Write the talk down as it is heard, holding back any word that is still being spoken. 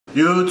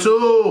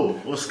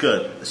YouTube, what's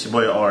good? It's your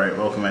boy Ari.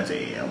 Welcome back to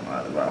AM.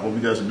 I hope you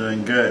guys are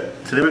doing good.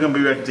 Today we're gonna be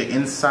reacting to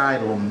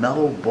inside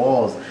LaMelo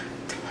Ball's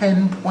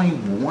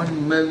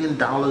 $10.1 million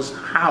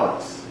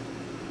house,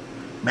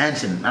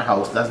 mansion. Not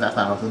house. That's not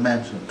house. It's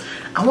mansion.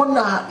 I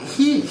wonder.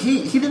 He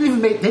didn't even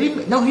make. He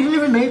didn't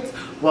even make.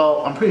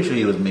 Well, I'm pretty sure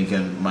he was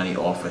making money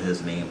off of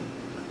his name.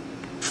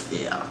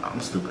 Yeah, I'm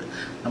stupid.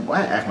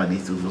 Why act like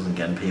these dudes wasn't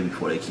getting paid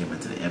before they came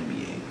into the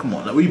NBA? Come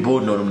on, like, we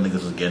both know them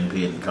niggas was getting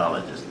paid in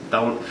colleges.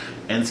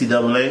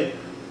 NCAA,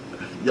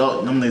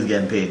 yo, them niggas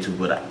getting paid too.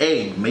 But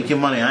hey, making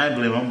money, I ain't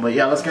blame them. But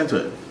yeah, let's get into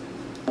it.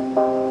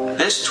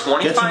 This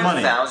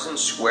 25,000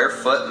 square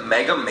foot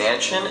mega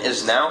mansion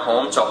is now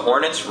home to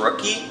Hornets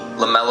rookie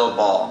LaMelo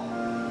Ball.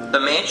 The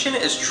mansion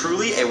is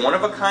truly a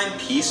one-of-a-kind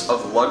piece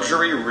of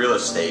luxury real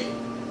estate.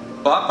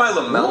 Bought by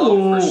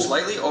LaMelo for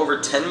slightly over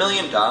 $10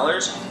 million,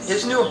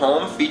 his new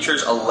home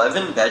features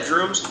 11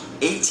 bedrooms,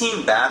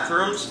 18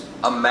 bathrooms,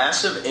 a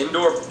massive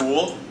indoor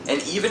pool,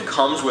 and even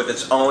comes with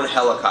its own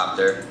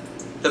helicopter.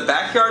 The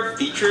backyard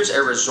features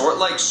a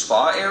resort-like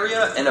spa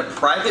area and a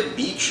private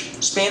beach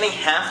spanning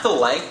half the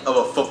length of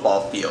a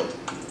football field.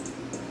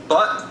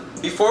 But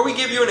before we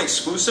give you an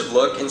exclusive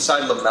look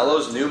inside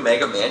LaMelo's new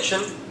mega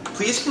mansion,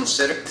 please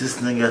consider...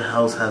 This nigga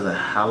house has a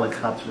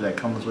helicopter that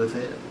comes with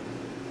it?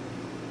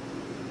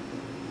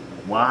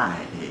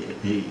 Why?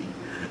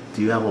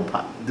 Do you have a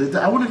pilot?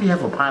 I wonder if you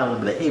have a pilot,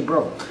 but like, hey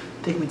bro,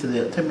 take me to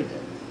the,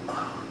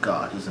 oh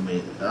god, this is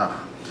amazing.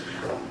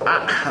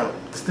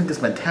 This thing is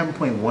spent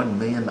 $10.1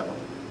 million.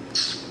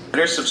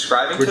 Consider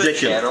subscribing to the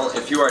channel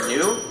if you are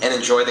new and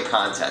enjoy the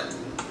content.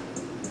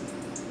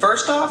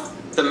 First off,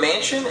 the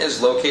mansion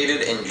is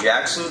located in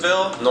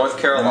Jacksonville, North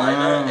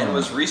Carolina, and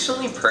was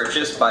recently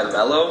purchased by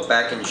Melo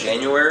back in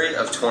January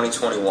of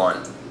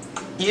 2021.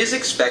 He is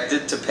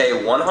expected to pay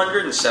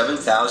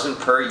 $107,000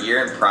 per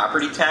year in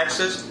property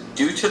taxes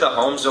due to the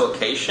home's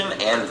location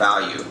and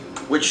value,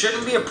 which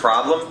shouldn't be a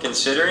problem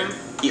considering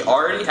he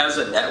already has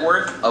a net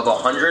worth of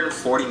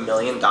 $140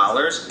 million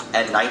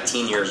at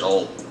 19 years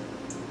old.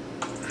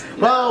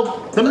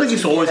 Well, them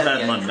niggas always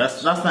had money.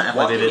 That's not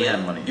like they didn't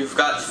have money. You've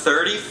got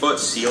 30-foot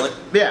ceiling.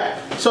 Yeah,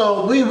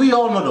 so we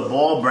all know the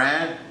Ball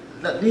brand.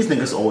 These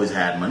niggas always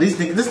had money.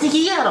 He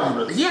had a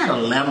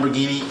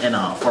Lamborghini and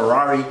a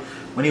Ferrari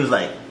when he was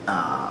like,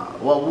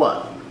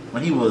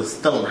 when he was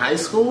still in high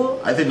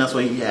school. I think that's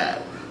what he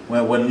had.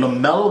 When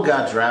LaMelo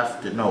got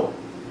drafted,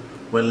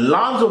 when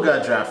Lonzo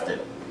got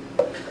drafted,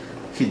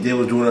 they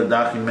was doing a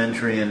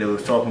documentary and they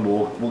was talking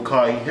about what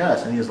car he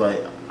has, and he was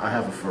like, I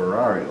have a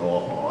Ferrari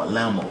or a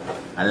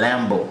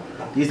Lambo.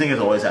 These niggas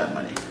always had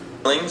money.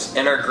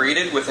 And are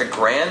greeted with a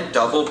grand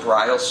double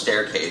bridal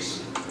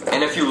staircase.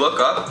 And if you look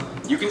up,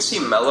 you can see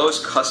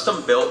Melo's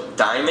custom-built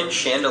diamond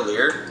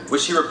chandelier,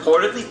 which he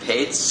reportedly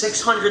paid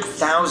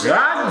 $600,000.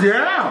 God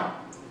damn!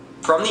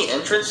 From the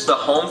entrance, the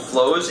home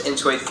flows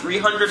into a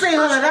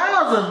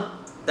 $300,000.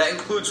 That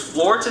includes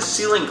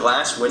floor-to-ceiling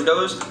glass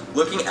windows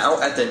looking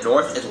out at the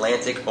North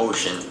Atlantic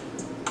Ocean.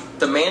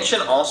 The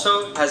mansion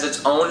also has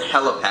its own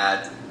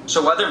helipad,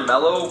 so whether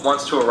Melo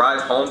wants to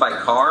arrive home by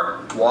car,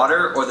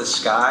 water, or the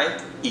sky,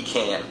 he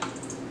can.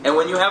 And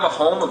when you have a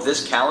home of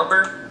this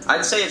caliber,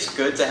 I'd say it's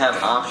good to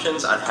have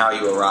options on how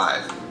you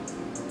arrive.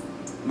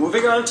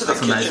 Moving on to the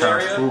kitchen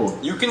area,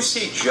 you can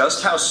see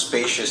just how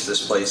spacious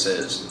this place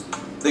is.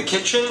 The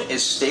kitchen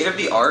is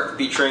state-of-the-art,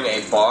 featuring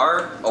a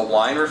bar, a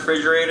wine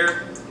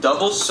refrigerator,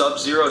 double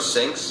sub-zero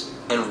sinks,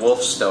 and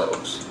Wolf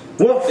stoves.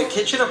 The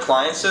kitchen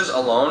appliances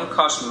alone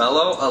cost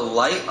Melo a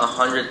light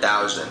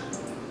 $100,000.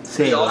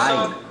 He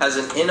also has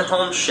an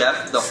in-home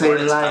chef the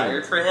Hornets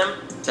hired for him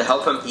to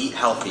help him eat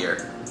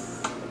healthier.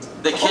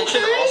 The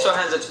kitchen also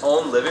has its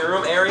own living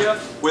room area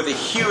with a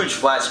huge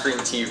flat screen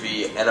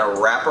TV and a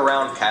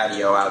wraparound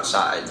patio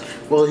outside.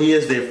 Well, he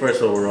is their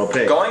first overall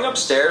pick. Going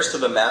upstairs to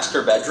the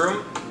master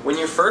bedroom, when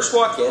you first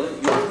walk in,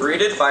 you are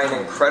greeted by an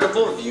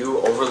incredible view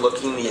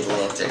overlooking the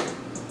Atlantic.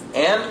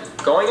 And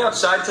going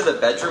outside to the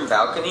bedroom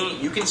balcony,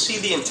 you can see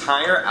the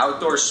entire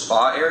outdoor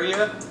spa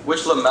area,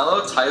 which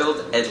LaMelo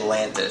titled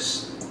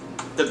Atlantis.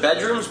 The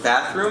bedroom's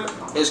bathroom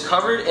is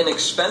covered in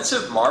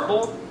expensive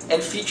marble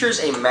and features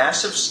a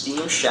massive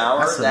steam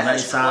shower that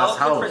has 12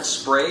 different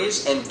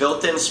sprays and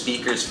built-in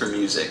speakers for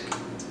music.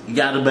 You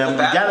gotta the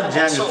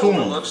bathroom also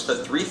overlooks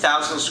the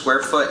 3,000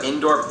 square foot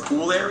indoor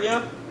pool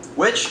area,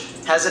 which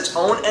has its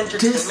own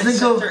entertainment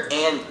center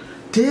and...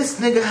 This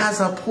nigga has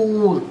a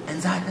pool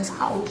inside his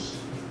house.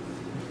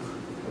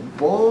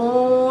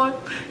 Boy.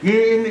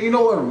 You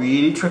know what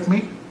really tricked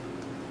me?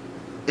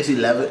 It's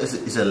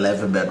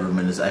 11 bedroom,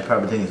 and I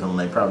probably think it's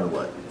only like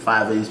what,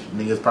 5 of these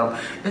niggas probably.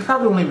 It's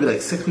probably only be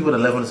like 6 people that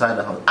live inside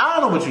the house. I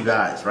don't know about you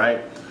guys,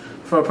 right?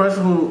 For a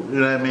person who, you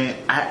know what I mean,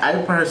 I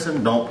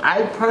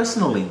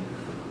personally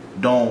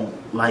don't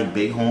like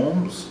big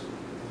homes.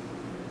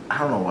 I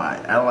don't know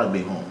why. I don't like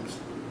big homes.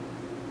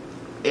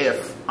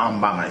 If I'm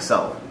by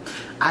myself.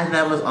 I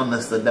never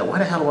understood that. Why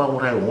the hell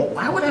would I want?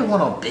 Why would I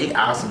want a big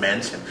house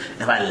mansion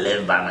if I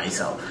live by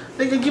myself?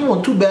 They can give me a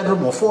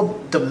 2-bedroom or 4,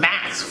 the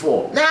max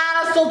 4. Nah,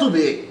 that's still too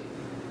big.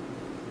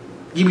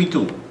 Give me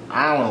 2.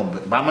 I don't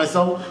know. By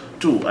myself,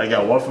 2. I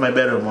got one for my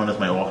bedroom, one is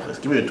my office.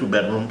 Give me a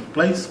 2-bedroom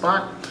place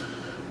spot.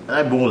 And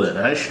I bowl it.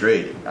 I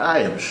straight. I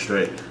am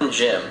straight.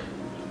 Gym.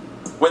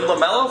 When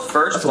LaMelo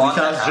first bought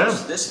the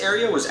house, gym. this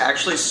area was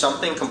actually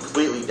something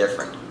completely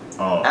different.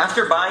 Oh.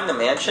 After buying the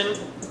mansion,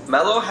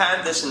 Melo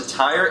had this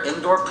entire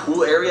indoor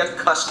pool area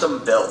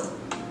custom built.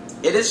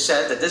 It is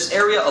said that this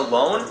area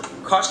alone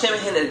cost him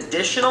an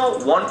additional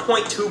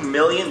 $1.2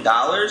 million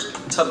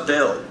to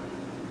build.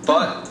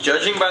 But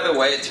judging by the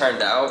way it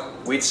turned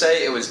out, we'd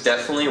say it was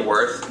definitely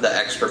worth the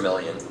extra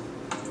million.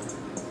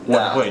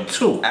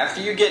 1.2.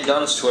 After you get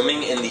done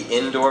swimming in the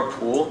indoor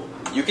pool,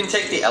 you can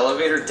take the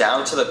elevator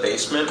down to the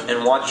basement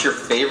and watch your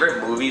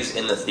favorite movies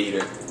in the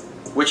theater,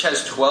 which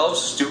has 12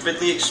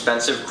 stupidly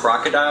expensive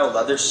crocodile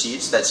leather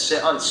seats that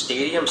sit on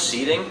stadium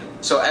seating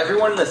so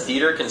everyone in the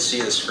theater can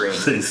see the screen.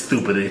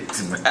 Stupid.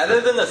 Other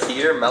than the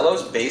theater,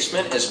 Melo's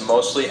basement is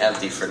mostly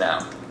empty for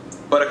now.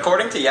 But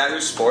according to Yahoo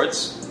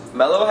Sports,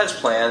 Melo has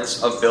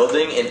plans of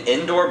building an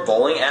indoor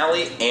bowling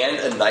alley and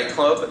a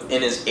nightclub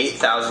in his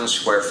 8,000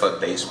 square foot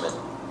basement.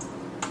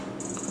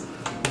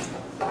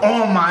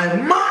 Oh my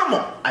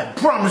mama! I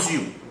promise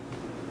you.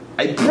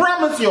 I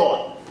promise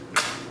y'all.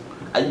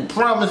 I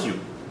promise you.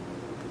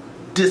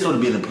 This would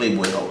have been the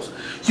Playboy house.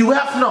 You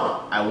have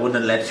no. I wouldn't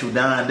have let you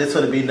down. This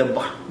would have been the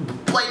what?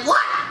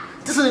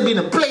 This would have been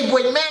the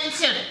Playboy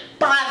mansion.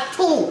 Part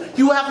 2.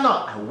 You have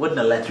not. I wouldn't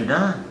have let you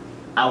down.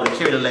 I would have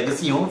carried the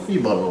legacy on for you,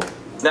 brother.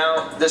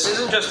 Now, this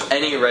isn't just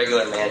any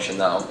regular mansion,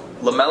 though.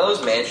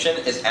 LaMelo's mansion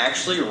is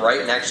actually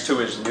right next to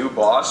his new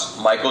boss,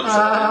 Michael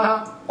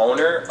Jordan,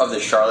 owner of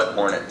the Charlotte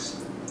Hornets.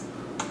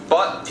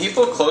 But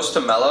people close to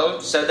Melo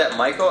said that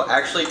Michael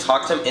actually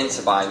talked him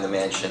into buying the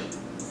mansion.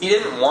 He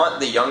didn't want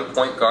the young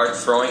point guard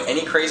throwing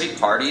any crazy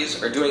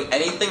parties or doing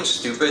anything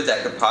stupid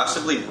that could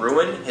possibly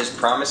ruin his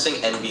promising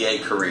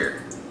NBA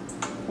career.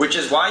 Which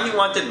is why he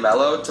wanted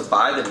Melo to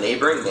buy the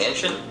neighboring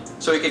mansion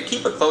so he could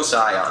keep a close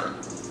eye on him.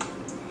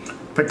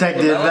 Protect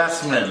the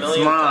investment. $10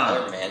 million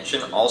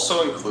mansion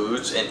also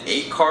includes an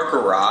 8-car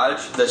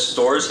garage that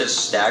stores his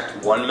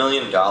stacked $1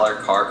 million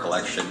car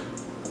collection.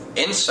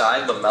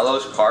 Inside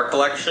LaMelo's car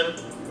collection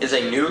is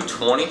a new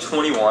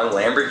 2021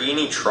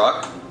 Lamborghini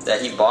truck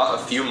that he bought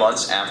a few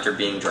months after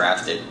being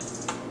drafted.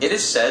 It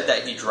is said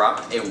that he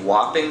dropped a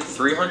whopping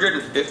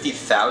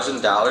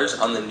 $350,000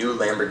 on the new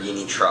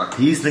Lamborghini truck.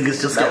 These niggas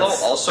just Melo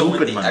got also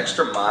went the money.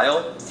 extra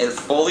mile and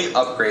fully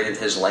upgraded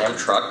his Lam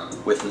truck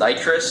with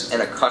nitrous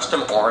and a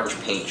custom orange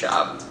paint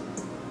job.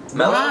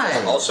 Melo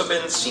has also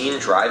been seen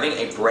driving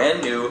a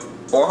brand new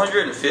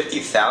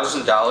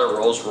 $450,000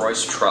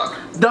 Rolls-Royce truck.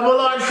 Double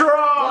R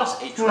truck! Plus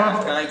a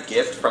draft night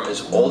gift from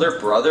his older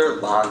brother,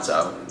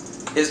 Lonzo.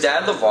 His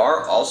dad,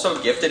 LeVar, also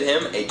gifted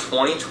him a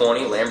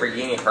 2020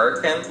 Lamborghini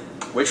Huracan,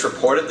 which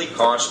reportedly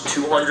cost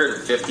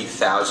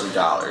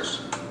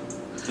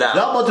 $250,000. Now,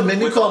 y'all about to make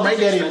me call my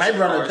daddy and my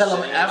brother and tell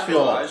him after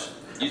y'all.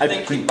 You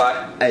think he'd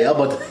buy? Hey, y'all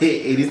about to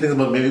hey, these things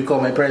about to make me call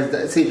my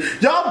parents. See,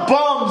 y'all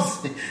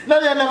bums! None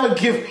of y'all never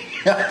give me.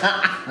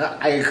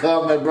 I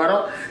call my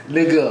brother,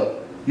 nigga,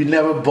 you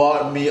never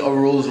bought me a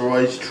Rolls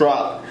Royce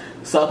truck.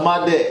 Suck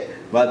my dick.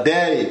 My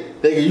daddy,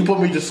 nigga, you put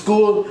me to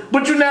school,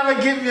 but you never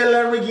give me a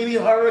Lamborghini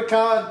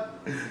Huracan.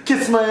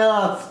 Kiss my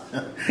ass.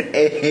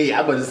 Hey,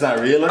 I better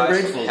sound real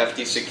ungrateful.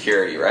 Hefty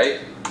security,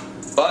 right?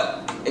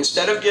 But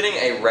instead of getting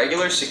a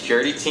regular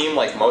security team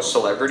like most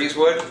celebrities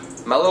would,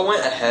 Melo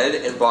went ahead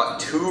and bought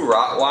 2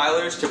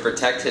 Rottweilers to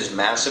protect his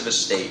massive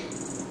estate.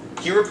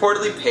 He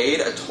reportedly paid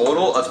a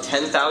total of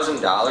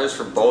 $10,000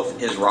 for both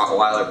his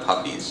Rottweiler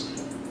puppies.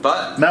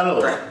 But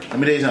Melo, let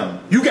me tell you something.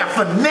 You got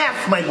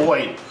finesse, my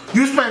boy.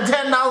 You spent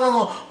 $10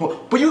 on,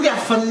 but you got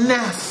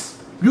finesse.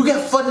 You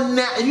got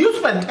finesse. You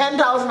spent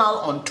 $10,000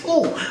 on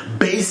 2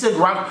 basic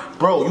rock,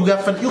 bro. You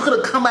got you could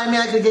have come by me.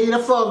 I could get you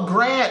that for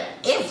 $1,000,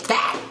 if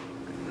that.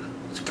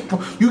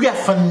 You got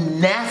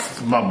finesse,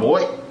 my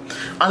boy.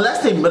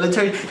 Unless they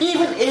military,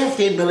 even if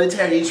they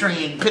military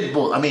trained pit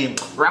bull,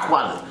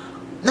 Rottweilers.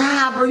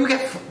 Nah, bro, you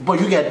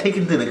got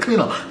taken to the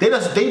cleanup.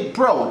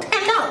 Bro,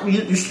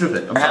 $10. You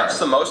stupid. Perhaps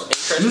the most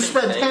interesting you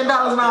spent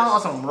 $10,000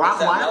 on some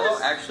Rottweilers. Melo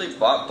actually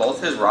bought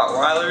both his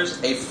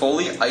Rottweilers a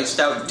fully iced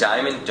out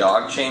diamond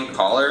dog chain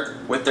collar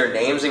with their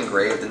names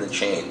engraved in the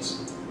chains.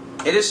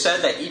 It is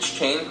said that each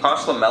chain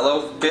cost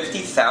LaMelo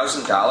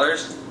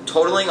 $50,000,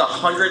 totaling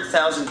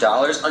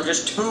 $100,000 on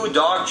just 2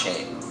 dog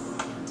chains.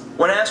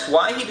 When asked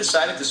why he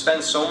decided to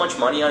spend so much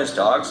money on his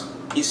dogs,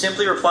 he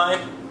simply replied,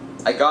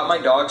 "I got my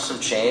dogs some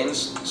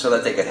chains so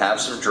that they could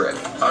have some drip."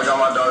 I got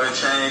my dog a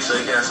chain so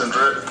he can have some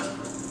drip.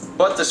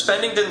 But the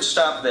spending didn't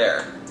stop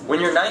there. When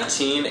you're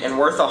 19 and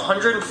worth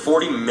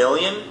 $140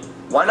 million,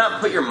 why not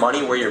put your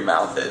money where your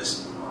mouth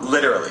is?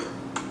 Literally.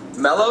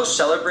 Melo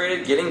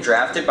celebrated getting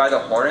drafted by the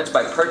Hornets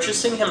by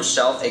purchasing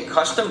himself a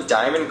custom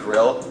diamond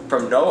grill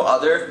from no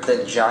other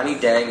than Johnny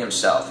Dang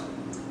himself.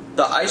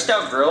 The iced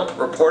out grill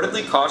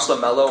reportedly cost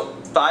LaMelo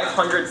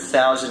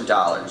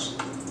 $500,000.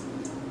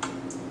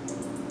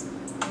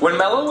 When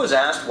Melo was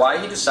asked why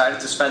he decided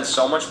to spend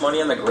so much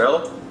money on the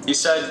grill, he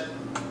said,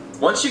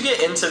 "Once you get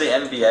into the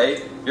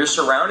NBA, you're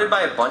surrounded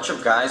by a bunch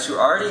of guys who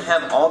already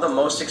have all the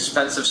most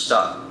expensive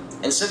stuff.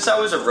 and since I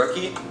was a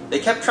rookie, they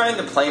kept trying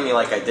to play me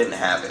like I didn't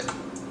have it.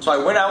 So I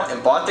went out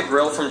and bought the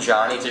grill from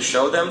Johnny to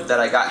show them that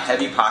I got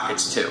heavy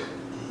pockets too.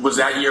 Was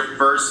that your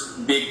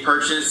first big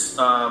purchase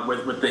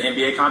with the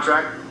NBA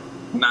contract?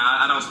 Nah,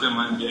 I don't spend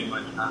my NBA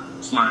money.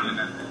 I'm smarter than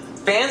that.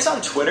 Fans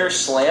on Twitter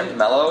slammed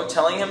Melo,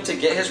 telling him to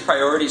get his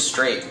priorities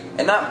straight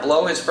and not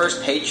blow his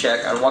first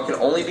paycheck on what can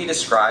only be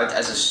described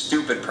as a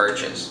stupid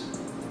purchase.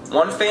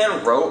 One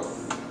fan wrote,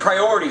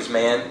 "Priorities,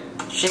 man.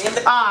 Suck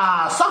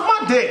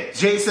my dick,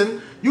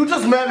 Jason. You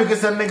just mad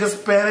because that nigga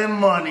spending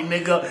money,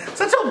 nigga.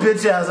 Shut your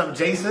bitch ass up,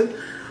 Jason."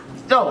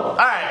 Yo,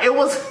 alright, it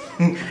was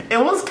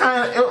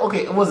kind of,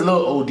 okay, it was a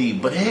little OD,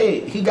 but hey,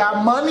 he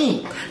got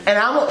money. And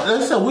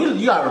listen,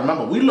 you gotta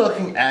remember, we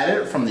looking at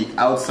it from the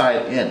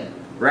outside in,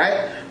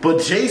 right?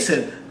 But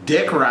Jason,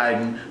 dick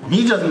riding,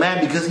 he just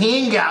mad because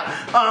he ain't got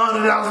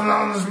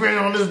 $100,000 to spend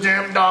on this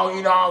damn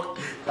doggy dog.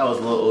 That was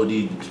a little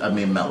OD, I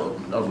mean Melo.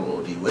 That was a little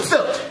OD. But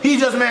still, he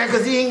just mad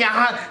because he ain't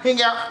got,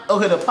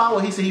 okay, the power,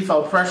 he said he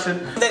felt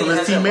pressured from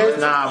his teammates.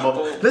 Nah,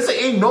 but listen,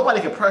 ain't nobody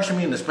can pressure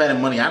me into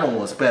spending money I don't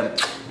want to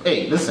spend.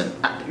 Hey, listen,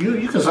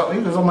 you can suck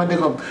my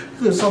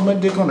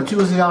dick on a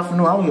Tuesday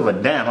afternoon. I don't give a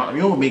damn.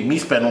 You don't make me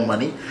spend no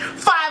money.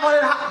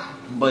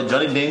 $500. But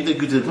Johnny didn't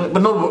think you did.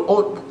 But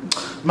no,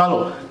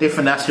 Melo, they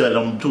finesse you at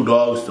them 2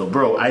 dogs though,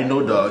 bro. I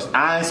know dogs.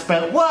 I ain't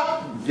spent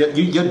what?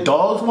 Your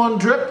dogs want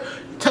drip?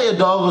 Tell your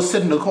dog to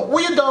sit in the corner.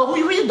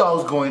 Where your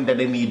dogs going that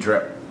they need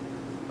drip?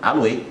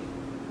 I'll wait.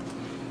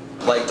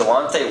 Like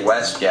Delonte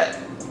West yet.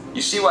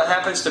 You see what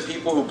happens to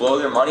people who blow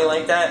their money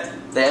like that?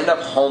 They end up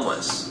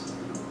homeless.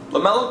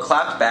 LaMelo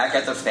clapped back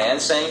at the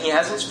fans saying he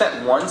hasn't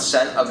spent 1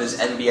 cent of his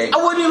NBA. I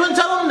wouldn't even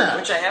tell him that.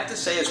 Which I have to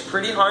say is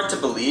pretty hard to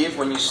believe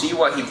when you see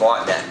what he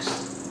bought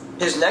next.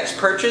 His next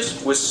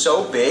purchase was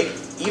so big,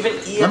 even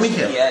ESPN.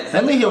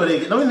 Let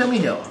me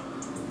hear.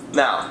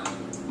 Now,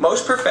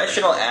 most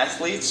professional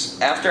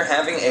athletes, after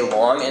having a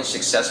long and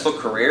successful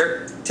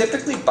career,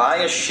 typically buy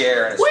a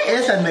share. Where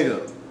is that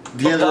nigga?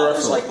 But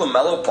balls like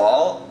LaMelo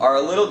Ball are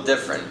a little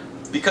different.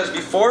 Because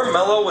before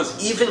Melo was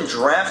even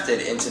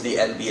drafted into the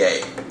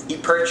NBA, he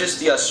purchased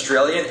the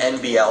Australian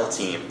NBL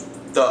team,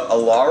 the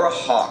Alara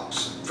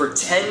Hawks, for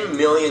 $10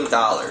 million.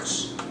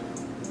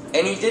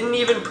 And he didn't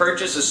even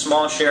purchase a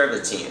small share of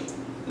the team.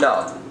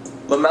 No,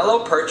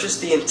 LaMelo purchased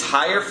the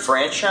entire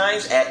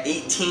franchise at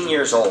 18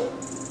 years old.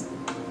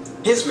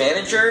 His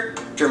manager,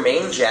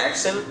 Jermaine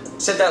Jackson,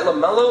 said that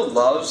LaMelo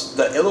loves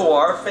the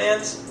Illawarra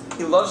fans,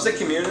 he loves the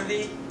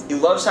community, he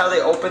loves how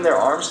they opened their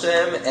arms to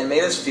him and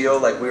made us feel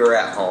like we were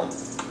at home.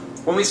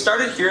 When we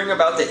started hearing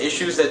about the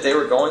issues that they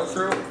were going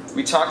through,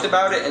 we talked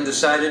about it and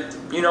decided,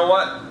 you know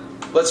what?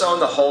 Let's own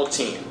the whole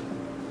team.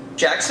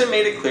 Jackson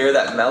made it clear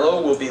that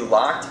Melo will be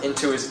locked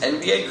into his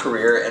NBA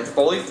career and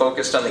fully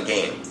focused on the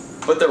game.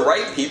 But the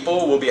right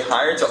people will be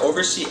hired to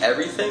oversee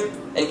everything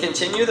and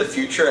continue the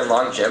future and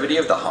longevity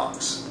of the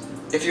Hawks.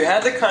 If you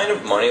had the kind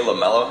of money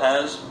LaMelo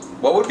has,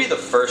 what would be the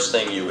first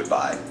thing you would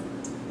buy?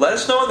 Let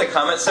us know in the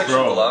comment section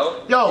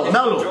below. Yo, and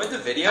Melo. If you enjoyed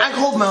the video, I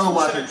hope Melo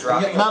watching.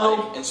 Dropping a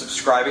like and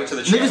subscribing to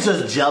the channel. Niggas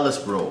just jealous,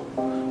 bro.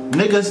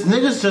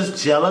 Niggas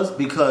just jealous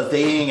because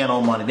they ain't got no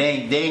money.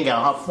 They ain't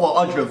got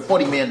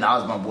 $440 million,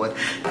 my boy.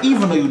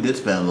 Even though you did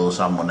spend a little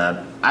something on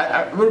that,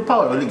 I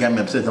probably really got me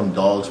upset. Them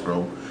dogs,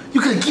 bro.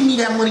 You could give me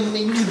that money,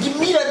 man. You could give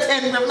me that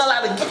 $10 million.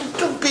 I get you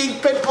 2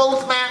 big pit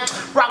bulls, man.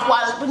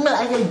 Rottweilers, man.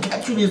 I gotta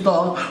get you these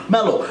dogs,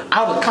 Melo.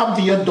 I would come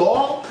to your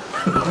dog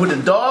with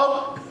a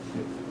dog.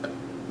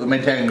 With my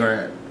 10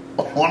 grand.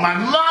 On my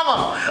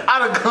mama,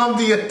 I'd have come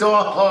to your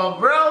door,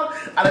 bro.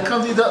 I'd have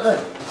come to your door.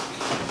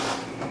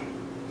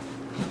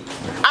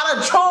 I'd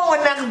have thrown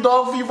a next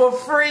dog for you for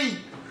free.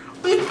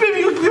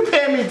 You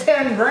paying me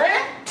 10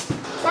 grand?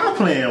 Stop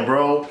playing,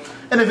 bro.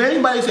 And if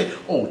anybody say,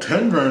 oh,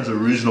 10 grand's are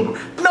reasonable.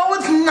 No,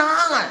 it's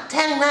not.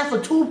 10 grand for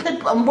 2 pit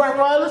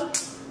Rottweilers?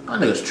 That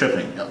nigga's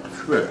tripping. Yo,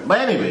 tripping.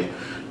 But anyway,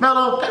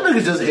 Melo, that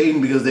nigga's just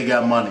hating because they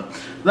got money.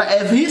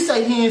 Like, if he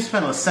say he ain't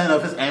spent a cent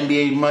of his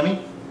NBA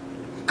money,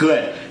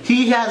 good.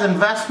 He has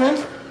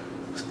investments.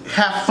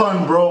 Have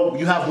fun, bro.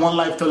 You have 1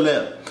 life to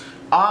live.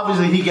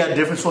 Obviously, he got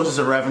different sources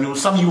of revenue.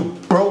 Some of you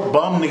broke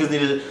bum niggas need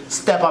to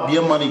step up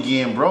your money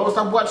game, bro.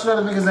 Stop watching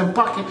other niggas in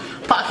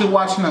pocket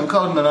watching and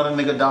cutting another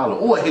nigga dollar.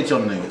 Or hit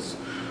your niggas.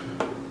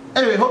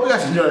 Anyway, hope you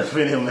guys enjoyed this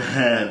video,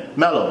 man.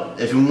 Melo,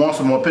 if you want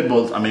some more pit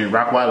bulls,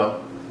 Rottweiler,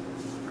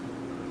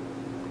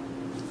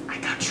 I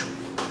got you,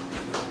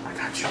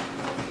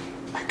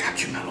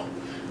 Melo.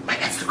 My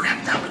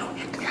Instagram down below.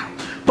 Hit me out.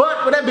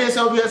 But with that being said,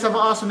 I hope you guys have an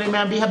awesome day,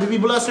 man. Be happy, be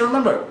blessed, and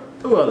remember,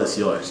 the world is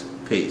yours.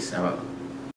 Peace. I'm out.